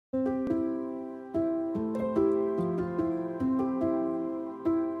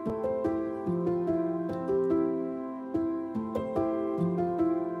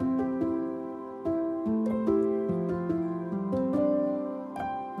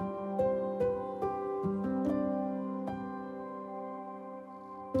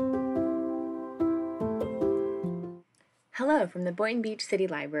Hello from the Boynton Beach City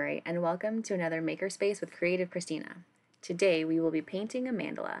Library and welcome to another Makerspace with Creative Christina. Today we will be painting a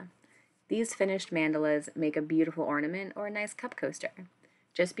mandala. These finished mandalas make a beautiful ornament or a nice cup coaster.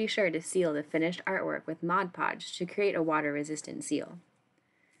 Just be sure to seal the finished artwork with Mod Podge to create a water-resistant seal.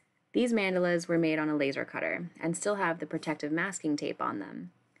 These mandalas were made on a laser cutter and still have the protective masking tape on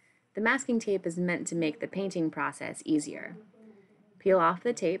them. The masking tape is meant to make the painting process easier. Peel off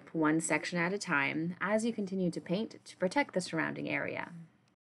the tape one section at a time as you continue to paint to protect the surrounding area.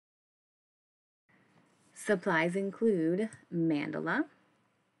 Supplies include mandala,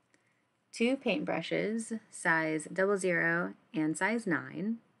 2 paintbrushes, size 00 and size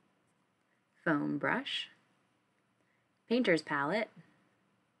 9, foam brush, painter's palette,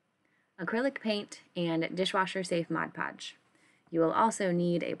 acrylic paint, and Dishwasher Safe Mod Podge. You will also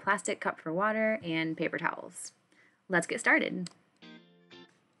need a plastic cup for water and paper towels. Let's get started.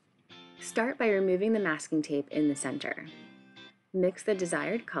 Start by removing the masking tape in the center. Mix the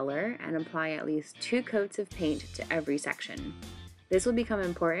desired color and apply at least 2 coats of paint to every section. This will become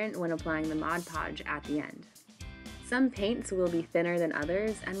important when applying the Mod Podge at the end. Some paints will be thinner than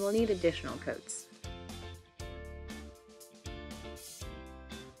others and will need additional coats.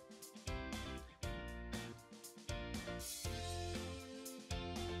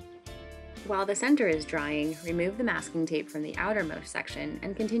 While the center is drying, remove the masking tape from the outermost section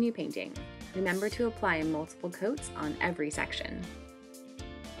and continue painting. Remember to apply multiple coats on every section.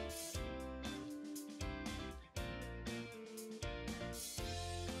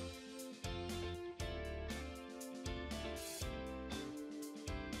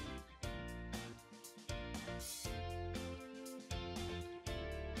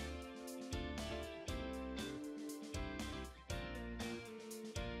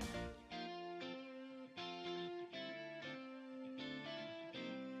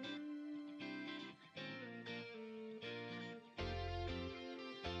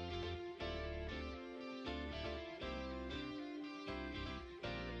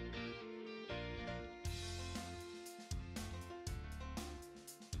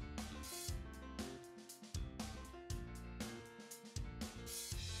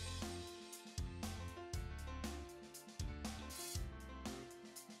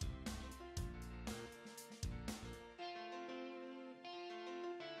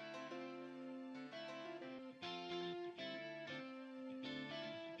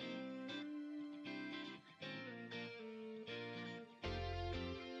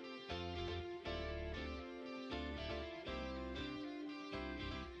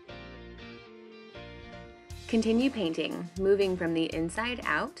 Continue painting, moving from the inside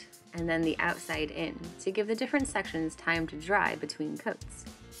out and then the outside in to give the different sections time to dry between coats.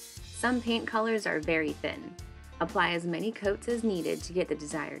 Some paint colors are very thin. Apply as many coats as needed to get the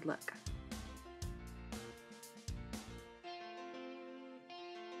desired look.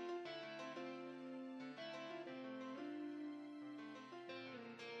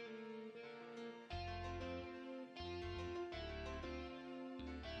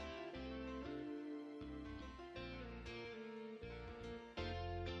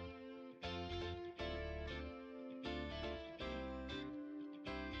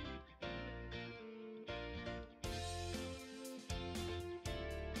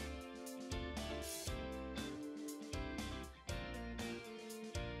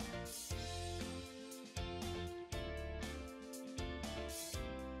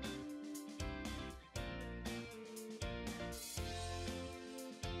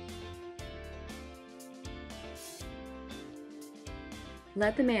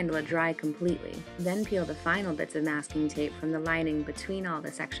 Let the mandala dry completely, then peel the final bits of masking tape from the lining between all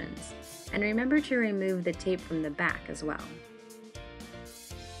the sections. And remember to remove the tape from the back as well.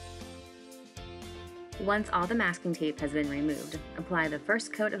 Once all the masking tape has been removed, apply the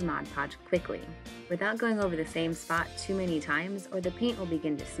first coat of Mod Podge quickly, without going over the same spot too many times or the paint will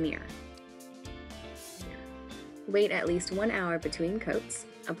begin to smear. Wait at least 1 hour between coats.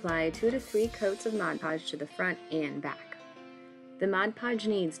 Apply 2 to 3 coats of Mod Podge to the front and back. The Mod Podge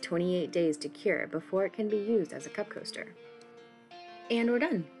needs 28 days to cure before it can be used as a cup coaster. And we're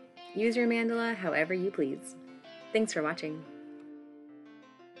done! Use your mandala however you please. Thanks for watching.